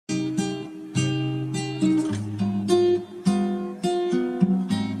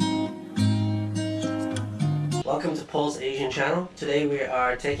Paul's Asian channel. Today we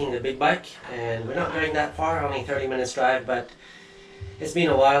are taking the big bike and we're not going that far, only 30 minutes drive, but it's been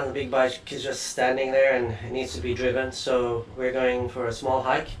a while. The big bike is just standing there and it needs to be driven, so we're going for a small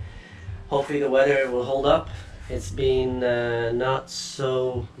hike. Hopefully the weather will hold up. It's been not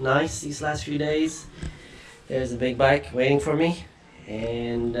so nice these last few days. There's a big bike waiting for me,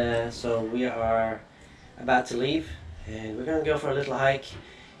 and so we are about to leave and we're going to go for a little hike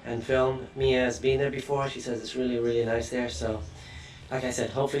and film. Mia has been there before. She says it's really nice there, so like I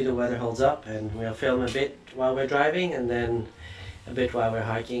said, hopefully the weather holds up and we'll film a bit while we're driving and then a bit while we're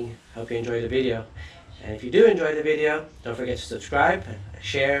hiking. Hope you enjoy the video, and if you do enjoy the video, don't forget to subscribe,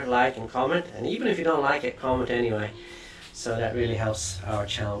 share, like and comment, and even if you don't like it, comment anyway, so that really helps our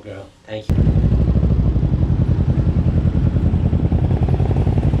channel grow. Thank you.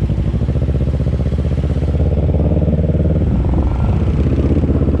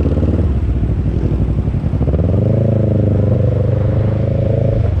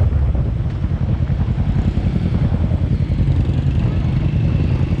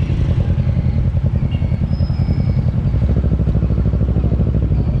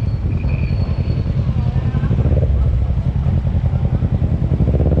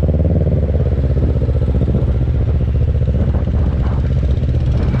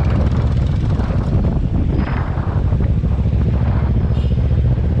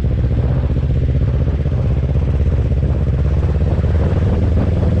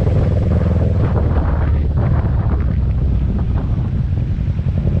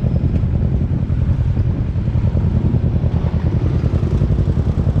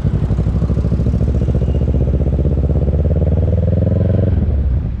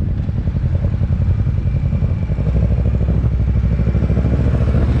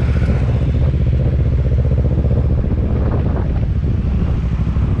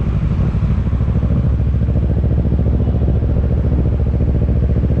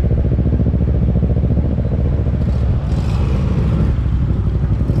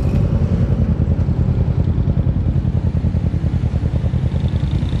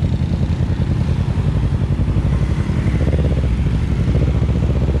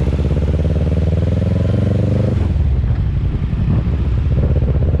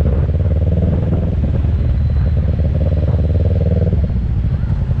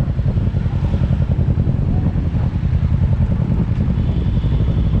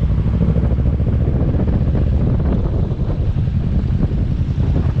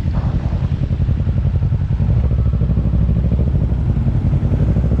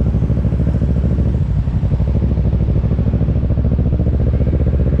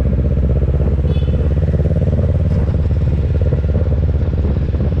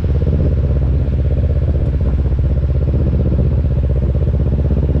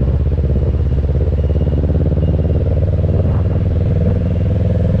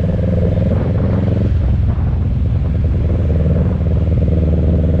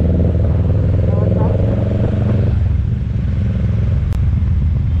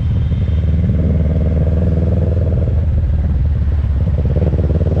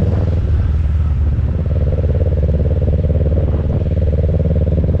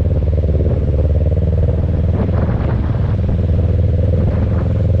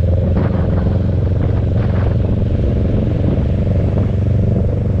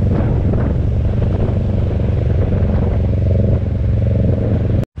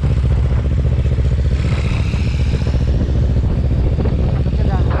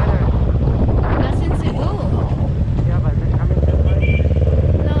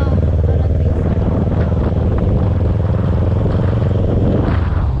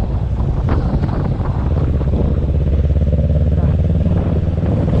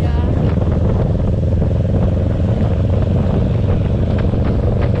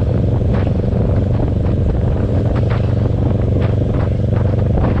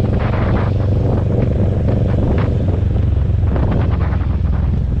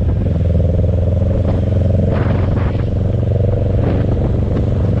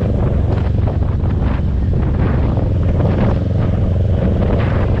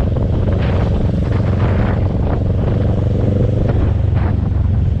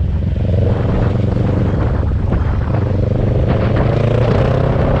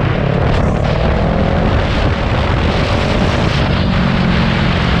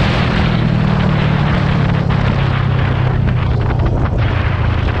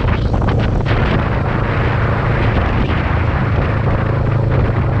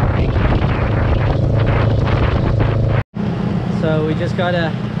 So we just got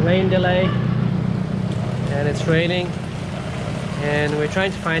a rain delay and it's raining, and we're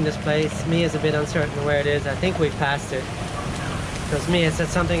trying to find this place. Mia's a bit uncertain where it is. I think we've passed it because Mia said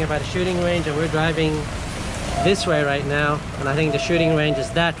something about a shooting range, and we're driving this way right now, and I think the shooting range is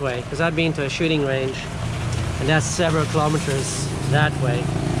that way, because I've been to a shooting range and that's several kilometers that way.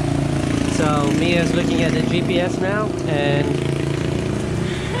 So Mia's looking at the GPS now, and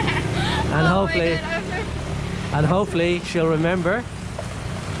hopefully she'll remember.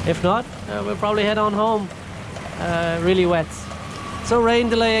 If not, we'll probably head on home. Really wet. So rain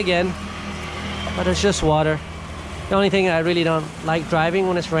delay again, but it's just water. The only thing I really don't like driving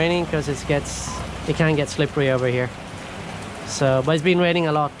when it's raining, because it can get slippery over here. So, but it's been raining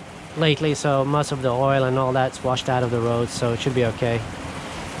a lot lately, so most of the oil and all that's washed out of the road, so it should be okay.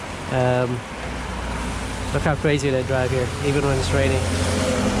 Look how crazy they drive here, even when it's raining.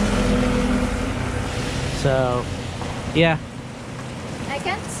 So, yeah. I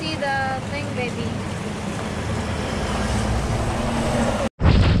can't see the thing, baby.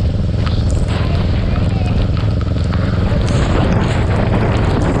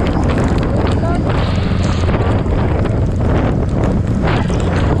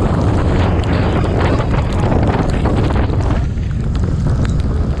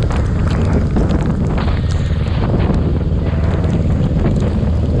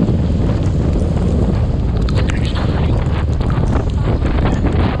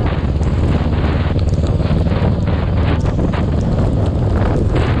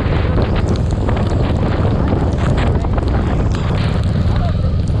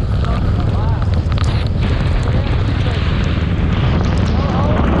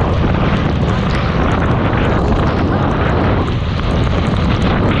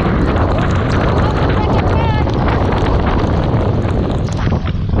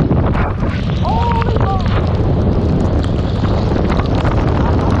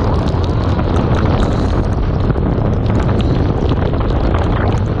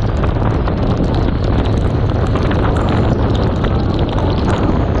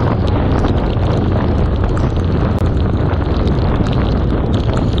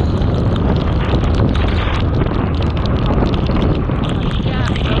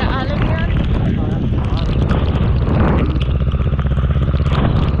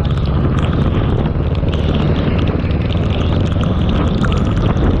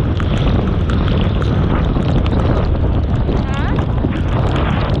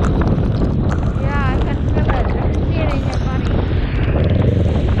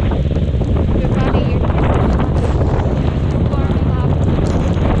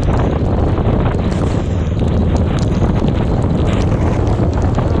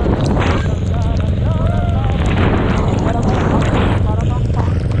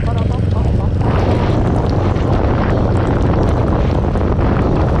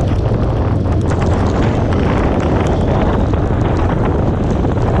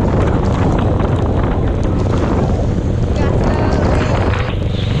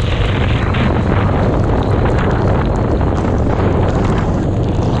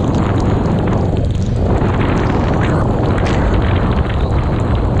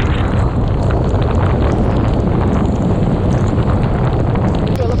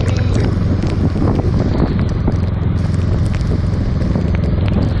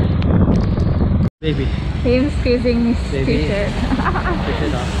 Baby. Him squeezing his Baby. t-shirt. Pick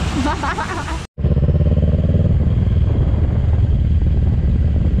it up.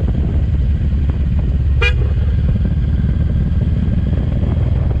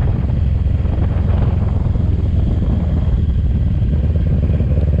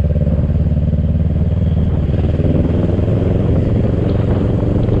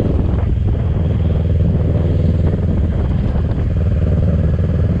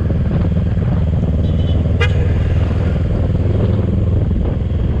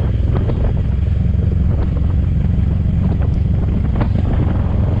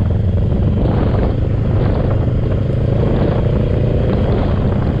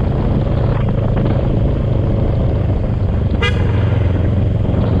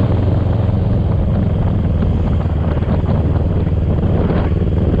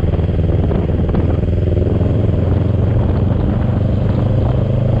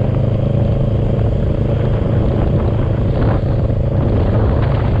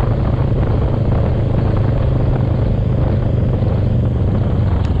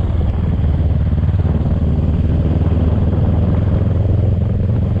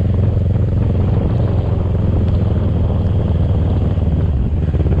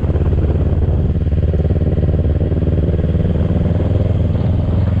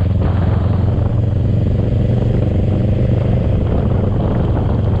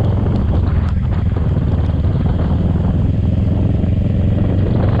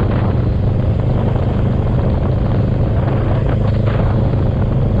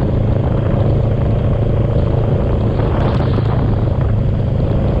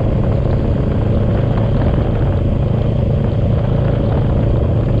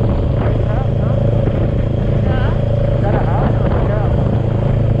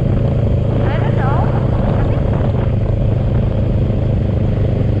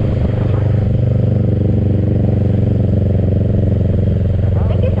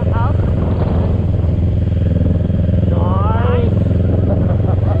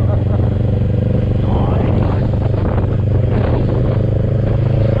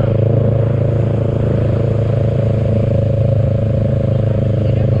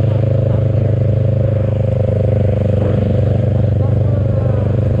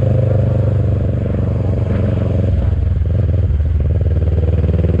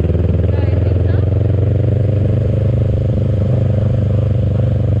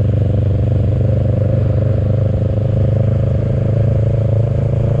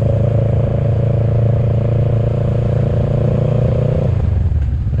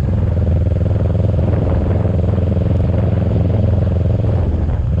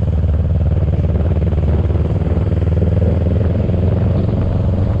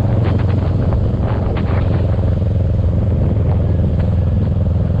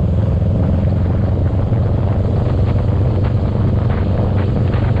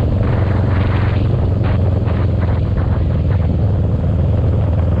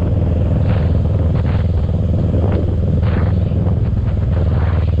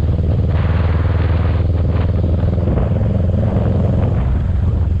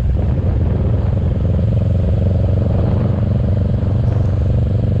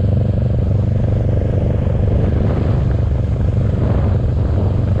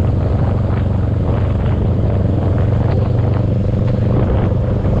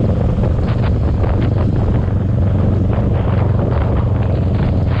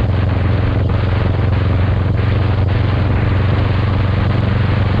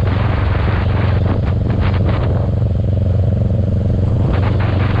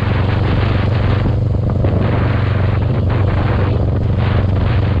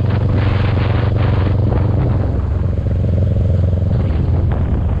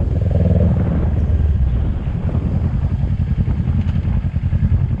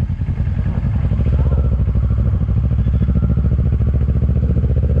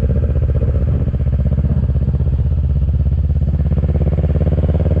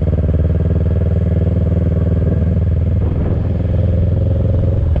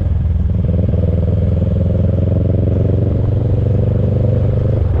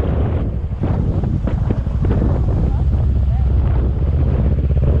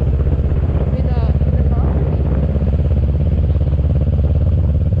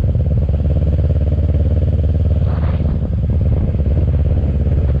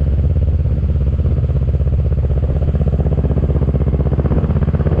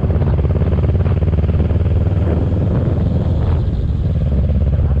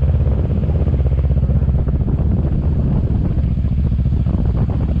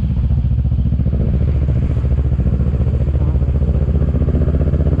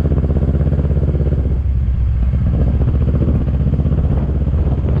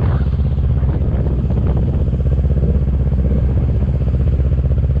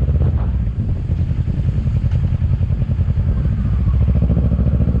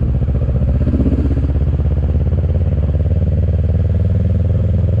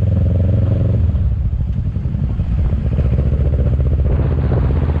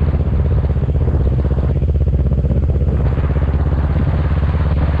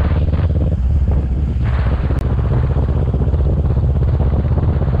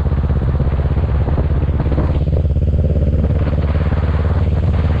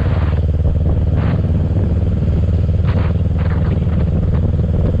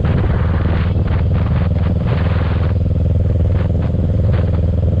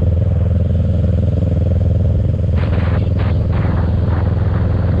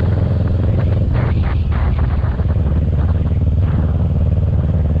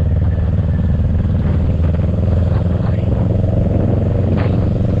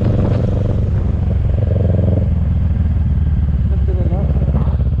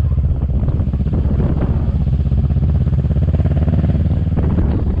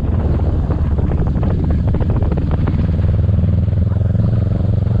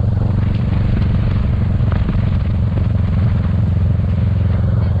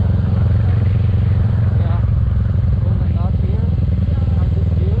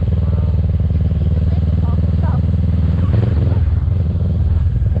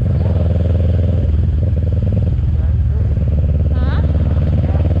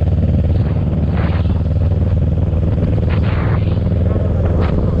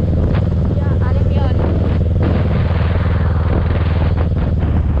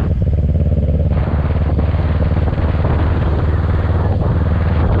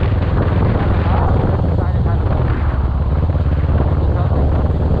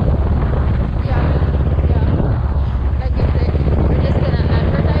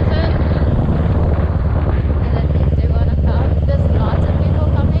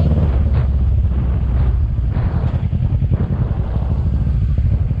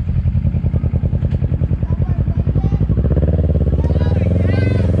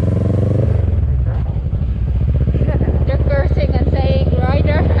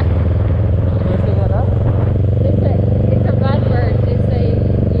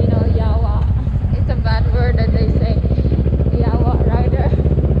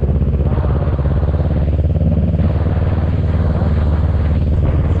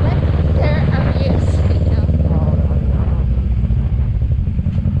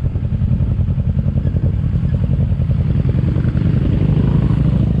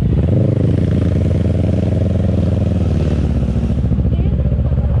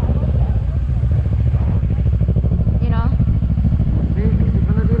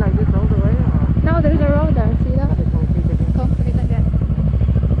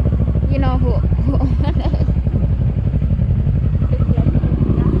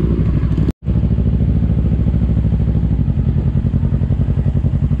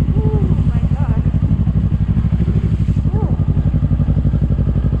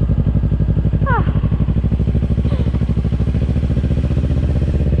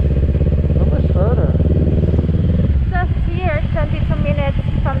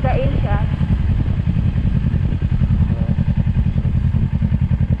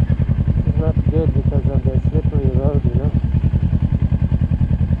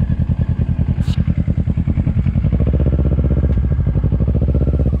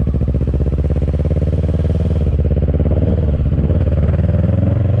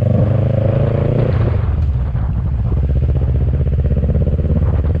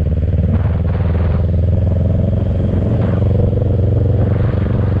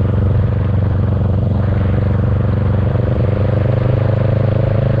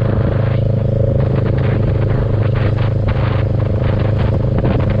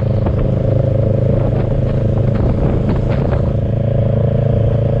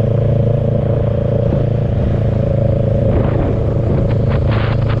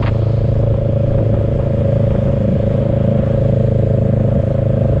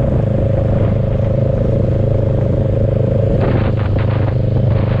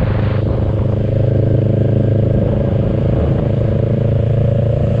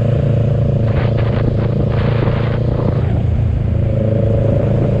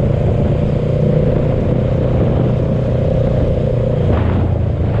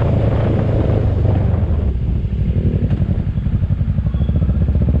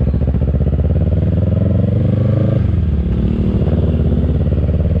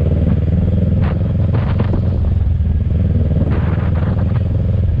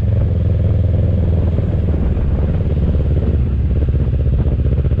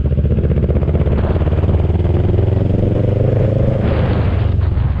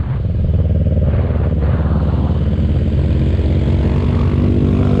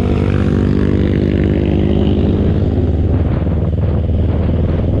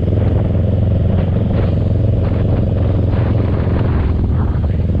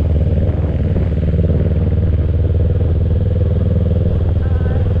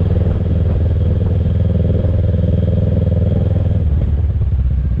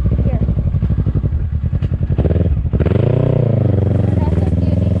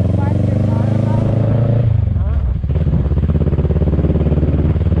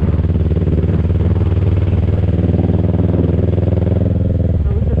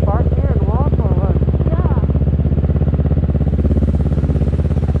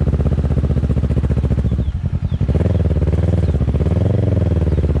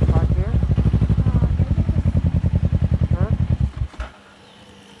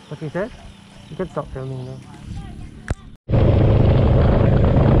 Is it? You can stop filming now.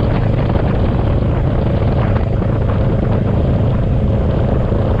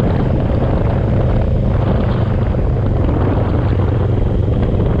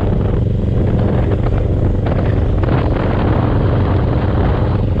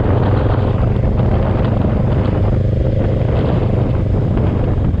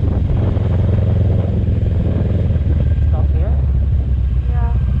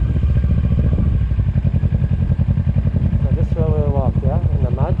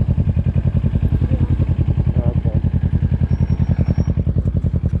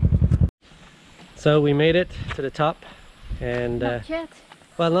 So we made it to the top, and Not yet.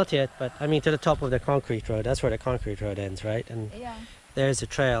 well, not yet, but I mean to the top of the concrete road. That's where the concrete road ends, right? And Yeah. there's the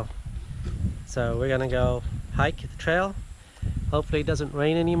trail. So we're gonna go hike the trail. Hopefully it doesn't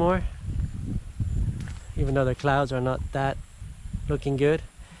rain anymore, even though the clouds are not that looking good.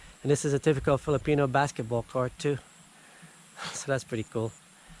 And this is a typical Filipino basketball court too. So that's pretty cool.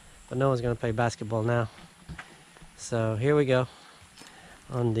 But no one's gonna play basketball now. So here we go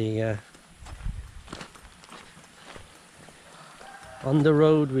on the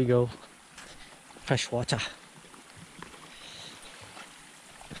road we go. Fresh water.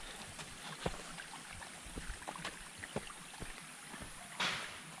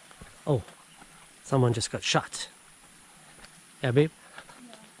 Oh, someone just got shot. Yeah, babe?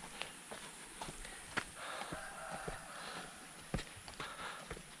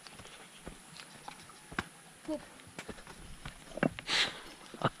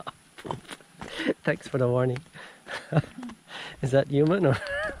 Thanks for the warning. Is that human or?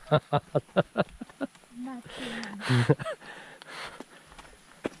 Not human.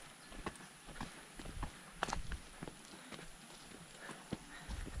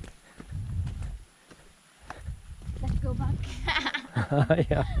 Let's go back.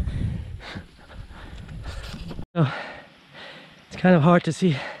 Yeah. Oh, it's kind of hard to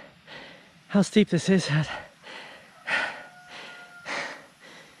see how steep this is.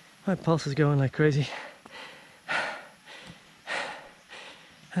 My pulse is going like crazy.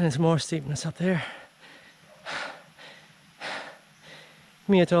 And there's more steepness up there.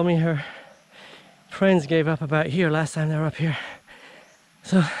 Mia told me her friends gave up about here last time they were up here.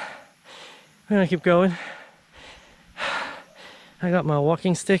 So we're gonna keep going. I got my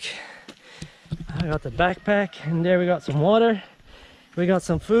walking stick. I got the backpack, and there we got some water. We got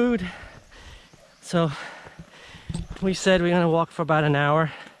some food. So we said we're gonna walk for about an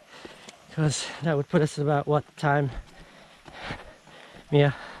hour, because that would put us at about what time?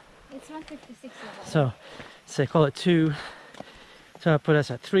 Yeah. It's 1:56 level. So say call it 2. So that'll put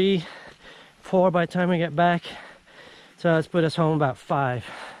us at 3, 4 by the time we get back. So let's put us home about 5.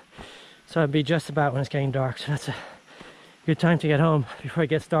 So it'd be just about when it's getting dark. So that's a good time to get home before it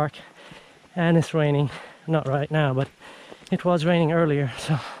gets dark. And it's raining. Not right now, but it was raining earlier.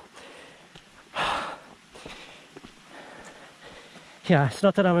 So yeah, it's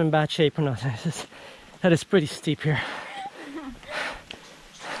not that I'm in bad shape or nothing. It's just that it's pretty steep here.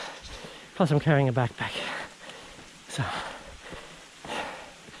 Plus I'm carrying a backpack. So,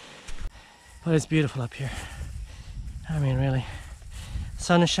 but it's beautiful up here. I mean, really.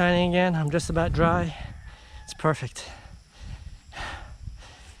 Sun is shining again. I'm just about dry. It's perfect.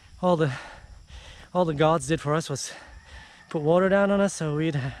 All the gods did for us was put water down on us so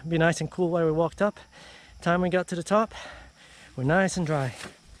we'd be nice and cool while we walked up. Time we got to the top, we're nice and dry.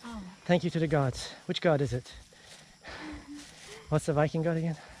 Oh. Thank you to the gods. Which god is it? What's the Viking god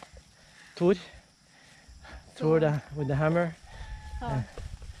again? Thor? Thor with the hammer. Oh.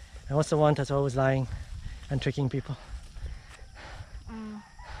 And what's the one that's always lying and tricking people?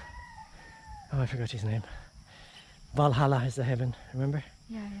 Oh, I forgot his name. Valhalla is the heaven, remember?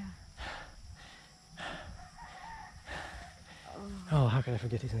 Yeah. Oh, how could I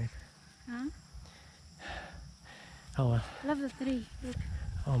forget his name? Huh? Oh well. Love the tree. Look.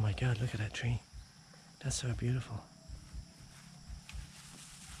 Oh my god, look at that tree. That's so beautiful.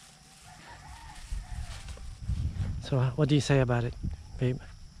 So what do you say about it, babe?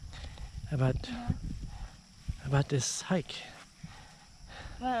 About this hike?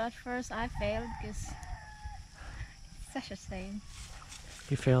 Well, at first I failed because it's such a shame.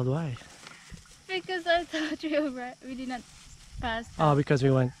 You failed, why? Because I thought we did not pass. Oh, because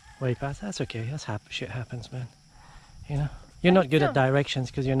we went way past. That's okay. That's shit happens, man. You know, you're not good at directions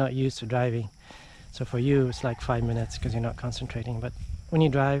because you're not used to driving. So for you, it's like 5 minutes because you're not concentrating. But when you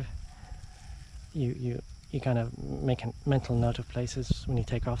drive, you kind of make a mental note of places when you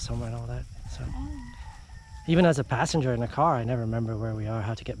take off somewhere and all that. So even as a passenger in a car, I never remember where we are,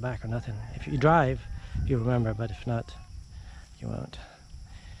 how to get back or nothing. If you drive, you remember, but if not, you won't.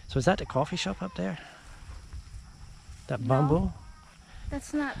 So is that the coffee shop up there? That No. bamboo?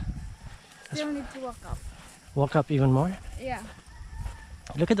 That's not. Still need to walk up. Walk up even more? Yeah.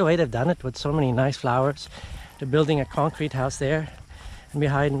 Look at the way they've done it with so many nice flowers. They're building a concrete house there, and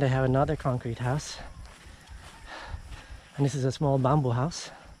behind they have another concrete house. And this is a small bamboo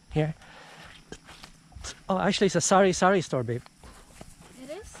house here. Oh, actually it's a sari store, babe.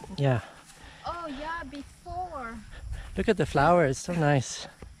 It is? Yeah. Oh yeah, before. Look at the flowers, so nice.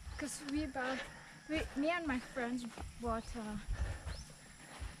 Because me and my friends bought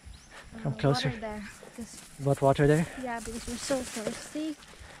Come closer. water there. Because, Bought water there? yeah, because we're so thirsty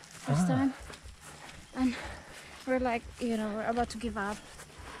first time. And we're like, you know, we're about to give up.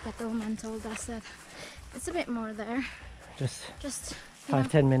 But the woman told us that it's a bit more there. Just you know,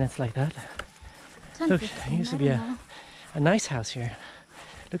 5-10 minutes like that. 10, Look, 15, it used to I be don't know. a nice house here.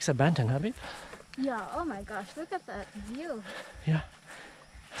 Looks abandoned, huh, babe? Yeah, oh my gosh, look at that view. Yeah.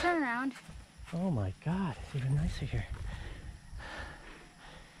 Turn around. Oh my god, it's even nicer here.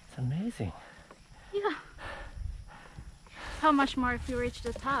 It's amazing. Yeah. How much more if you reach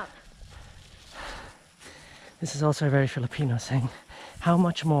the top? This is also a very Filipino saying. How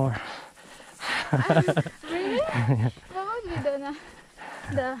much more? Really? What would be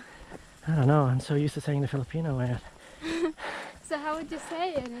the I don't know, I'm so used to saying the Filipino way. so how would you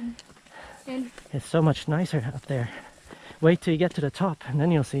say it in It's so much nicer up there. Wait till you get to the top and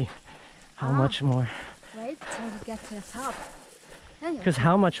then you'll see how much more. wait till you get to the top. Then you'll Because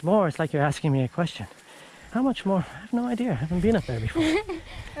how much more? It's like you're asking me a question. How much more? I have no idea. I haven't been up there before.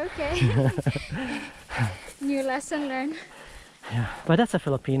 okay. New lesson learned. Yeah, but that's a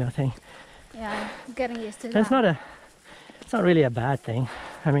Filipino thing. Yeah, I'm getting used to And that. it's not really a bad thing.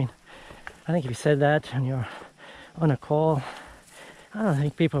 I mean, I think if you said that and you're on a call, I don't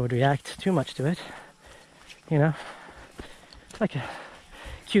think people would react too much to it. You know? It's like a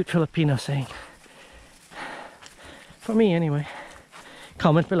cute Filipino saying. For me, anyway.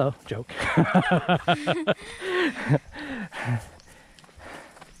 Comment below. Joke.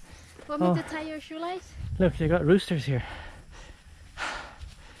 Want me to tie your shoelace? Look, they got roosters here.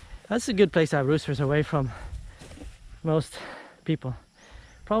 That's a good place to have roosters away from most people.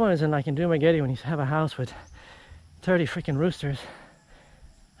 Problem is in like in Dumaguete when you have a house with 30 freaking roosters.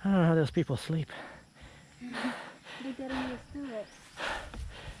 I don't know how those people sleep. They're getting used to it.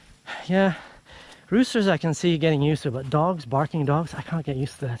 Yeah, roosters I can see getting used to, but dogs, barking dogs, I can't get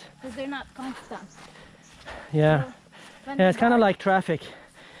used to that. Because they're not constant. Yeah, So when yeah, they it's kind of bark- like traffic.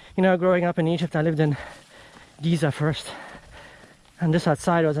 You know, growing up in Egypt, I lived in Giza first, and this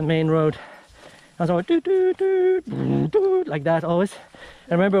outside was a main road. I was always doo doo doo doo doo like that always.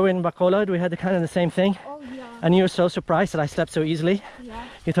 I remember in Bacolod we had the kind of the same thing, Oh yeah. and you were so surprised that I slept so easily. Yeah.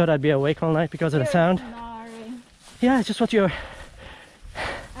 You thought I'd be awake all night because of the They're sound. snoring. Yeah, it's just what your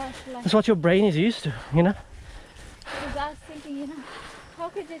I was like, it's what your brain is used to, you know. because I was thinking, you know, how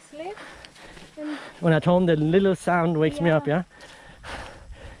could they sleep? And When at home, the little sound wakes me up. Yeah.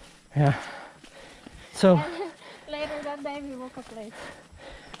 Yeah. So later that day we woke up late.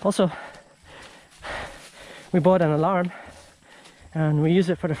 also, we bought an alarm, and we used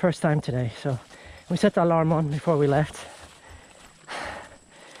it for the first time today. So we set the alarm on before we left.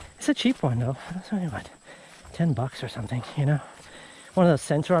 It's a cheap one though. It's only what, $10 or something, you know. One of those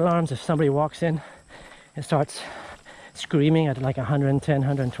sensor alarms. If somebody walks in, it starts screaming at like 110,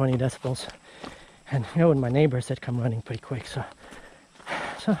 120 decibels. And you know, when my neighbors, they'd come running pretty quick. So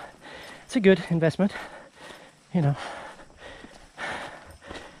it's a good investment, you know.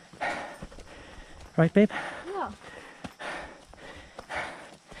 Right, babe? Yeah.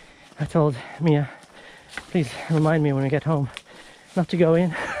 I told Mia, please remind me when we get home not to go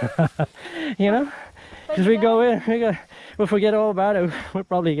in. You know? But Because you we go gotta- in, we'll forget all about it. We'll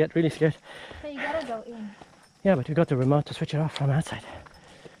probably get really scared. But you gotta go in. Yeah, but we got the remote to switch it off from outside.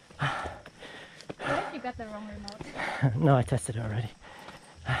 What if you got the wrong remote? No, I tested it already.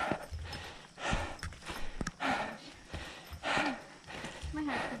 My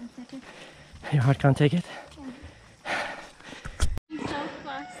heart couldn't take it. Your heart can't take it? It's so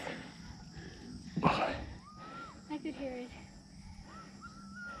fast. I could hear it.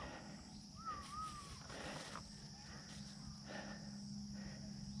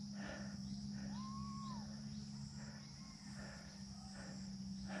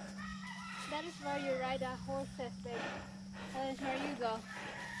 That is where you ride a horse, babe. That is where you go.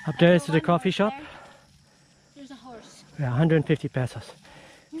 Up there is There's to the one coffee horse shop. there. There's a horse. Yeah, 150 pesos.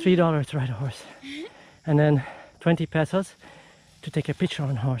 $3 to ride a horse. And then 20 pesos to take a picture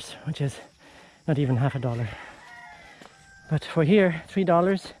on horse, which is not even half a dollar. But for here,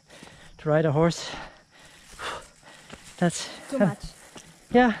 $3 to ride a horse, that's Too much.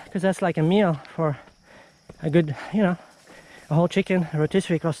 Yeah, because that's like a meal for a good, you know, a whole chicken, a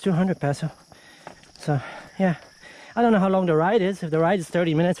rotisserie costs 200 peso. So, yeah. I don't know how long the ride is. If the ride is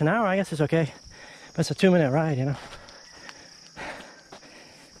 30 minutes an hour, I guess it's okay. But it's a 2-minute ride, you know.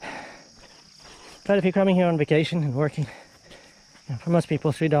 But if you're coming here on vacation and working, you know, for most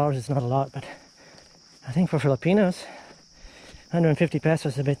people $3 is not a lot, but I think for Filipinos, 150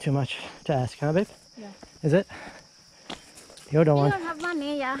 pesos is a bit too much to ask, huh, babe? Yeah. Is it? You're the You one. don't have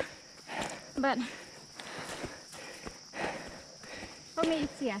money, yeah. But for me,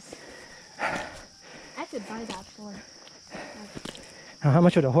 it's yes. I could buy that for. How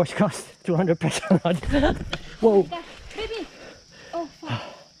much would a horse cost? 200 pesos. Whoa. Baby! Oh, fuck.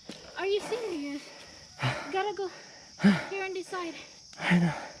 Are you serious? Gotta go here on this side. I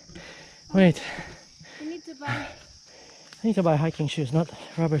know. Wait. You need to buy. I need to buy hiking shoes, not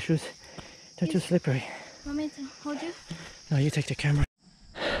rubber shoes. They're too slippery. Want me to hold you? No, you take the camera.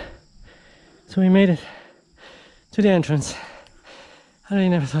 So we made it to the entrance. I really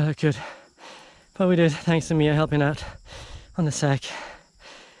never thought I could. But we did, thanks to Mia helping out on the sack.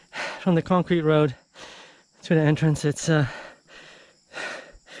 From the concrete road to the entrance, it's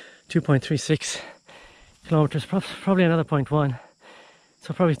 2.36 kilometers, probably another 0.1.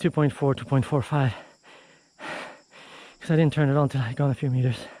 So probably 2.4, 2.45. Because I didn't turn it on till I had gone a few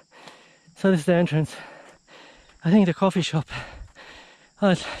meters. So this is the entrance. I think the coffee shop.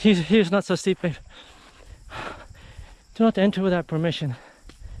 Oh, here's not so steep, babe. Do not enter without permission.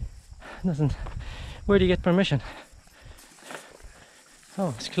 Where do you get permission?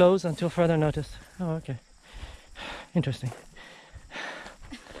 Oh, it's closed until further notice. Oh, okay. Interesting.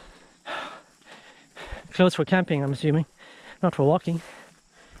 Closed for camping, I'm assuming. Not for walking.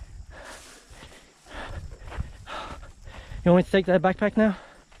 You want me to take that backpack now?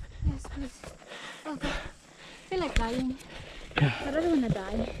 Yes, please. Okay. I feel like dying. Yeah. But I don't want to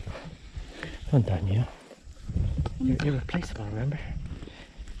die. Don't die, Mia. You're irreplaceable, remember?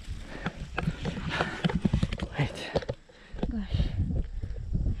 Wait. Gosh.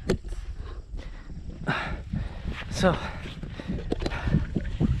 So,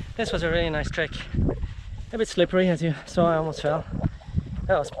 this was a really nice trek. A bit slippery, as you saw, I almost fell.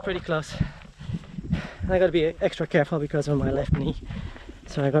 That was pretty close. And I gotta be extra careful because of my left knee.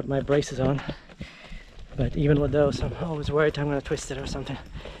 So I got my braces on. But even with those, I'm always worried I'm gonna twist it or something.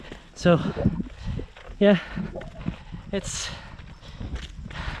 So, yeah, it's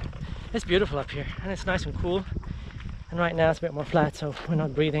beautiful up here, and it's nice and cool. And right now it's a bit more flat, so we're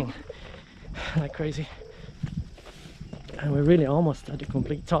not breathing like crazy. And we're really almost at the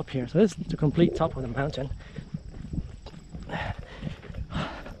complete top here. So this is the complete top of the mountain.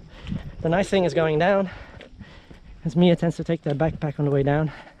 The nice thing is going down, as Mia tends to take the backpack on the way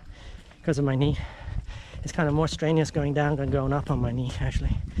down because of my knee. It's kind of more strenuous going down than going up on my knee,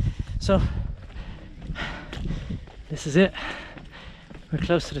 actually. So this is it. We're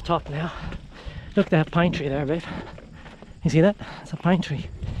close to the top now. Look, that pine tree there, babe. You see that? It's a pine tree.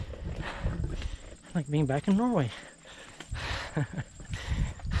 Like being back in Norway.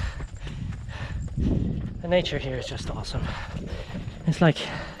 The nature here is just awesome. It's like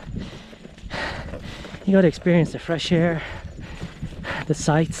you got to experience the fresh air, the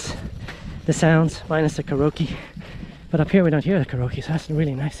sights, the sounds, minus the karaoke. But up here we don't hear the karaoke, so that's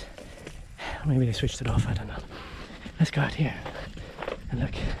really nice. Maybe they switched it off, I don't know. Let's go out here and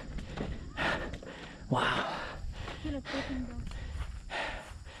look. Wow.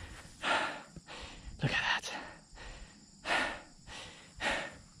 Look at that.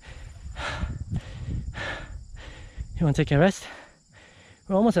 You want to take a rest?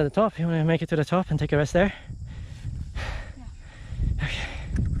 We're almost at the top. You want to make it to the top and take a rest there? Yeah. Okay.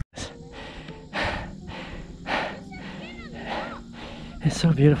 It's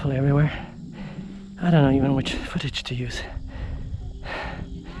so beautiful everywhere. I don't know even which footage to use.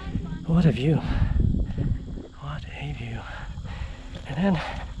 What a view. What a view. And then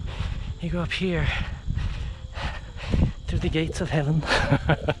you go up here through the gates of heaven.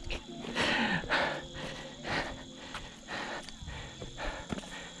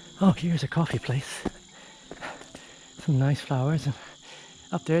 Oh, here's a coffee place. Some nice flowers, and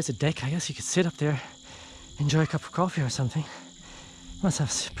up there's a deck. I guess you could sit up there, enjoy a cup of coffee or something. Must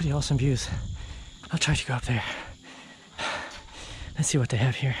have pretty awesome views. I'll try to go up there. Let's see what they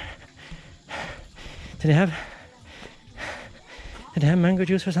have here. Do they have mango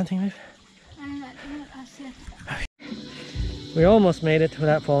juice or something, babe? Okay. We almost made it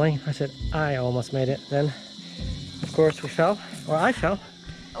without falling. I said I almost made it. Then, of course, we fell, or I fell.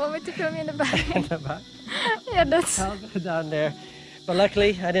 Want me to film you in the back? In the back. Yeah, that's... I'll go down there. But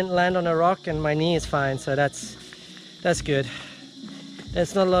luckily, I didn't land on a rock, and my knee is fine, so that's good.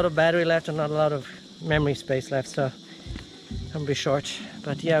 There's not a lot of battery left and not a lot of memory space left, so I'm be short.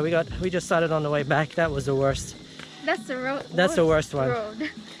 But yeah, we just started on the way back. That was the worst. That's the road. That's the worst one. Road.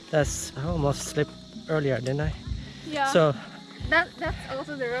 I almost slipped earlier, didn't I? Yeah. So that's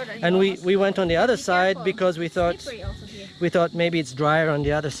also the road. and we went on the other side careful. because we thought maybe it's drier on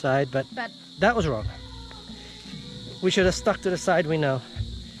the other side, but that was wrong. We should have stuck to the side we know.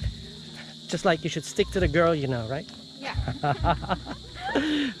 Just like you should stick to the girl you know, right? Yeah.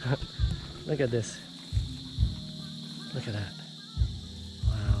 Look at this. Look at that.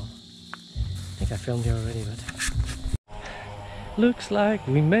 Wow. I think I filmed you already, but looks like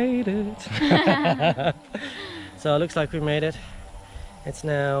we made it. So it looks like we made it. It's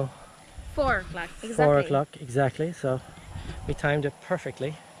now 4 o'clock. Exactly. 4 o'clock exactly. So we timed it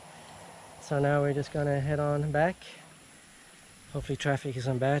perfectly. So now we're just gonna head on back. Hopefully traffic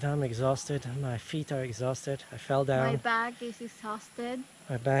isn't bad. I'm exhausted. My feet are exhausted. I fell down. My back is exhausted.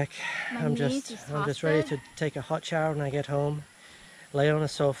 My back. I'm just ready to take a hot shower when I get home, lay on a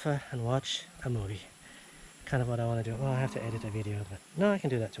sofa and watch a movie. Kind of what I want to do. Well, I have to edit a video, but no, I can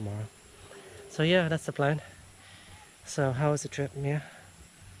do that tomorrow. So yeah, that's the plan. So how was the trip, Mia?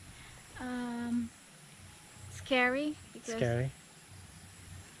 Scary. Scary.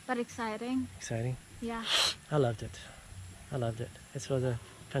 But exciting. Exciting. Yeah. I loved it. I loved it. This was a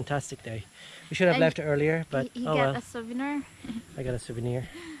fantastic day. We should have left earlier, but you oh well. got a souvenir. I got a souvenir.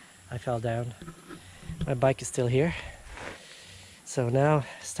 I fell down. My bike is still here. So now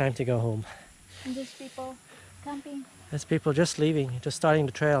it's time to go home. And there's people camping. There's people just leaving, just starting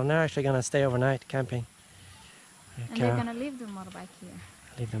the trail. They're actually gonna stay overnight camping. And they're gonna leave the motorbike here.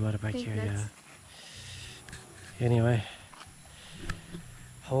 Leave the motorbike here, yeah. Anyway,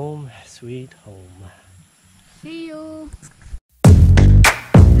 home, sweet home. See you.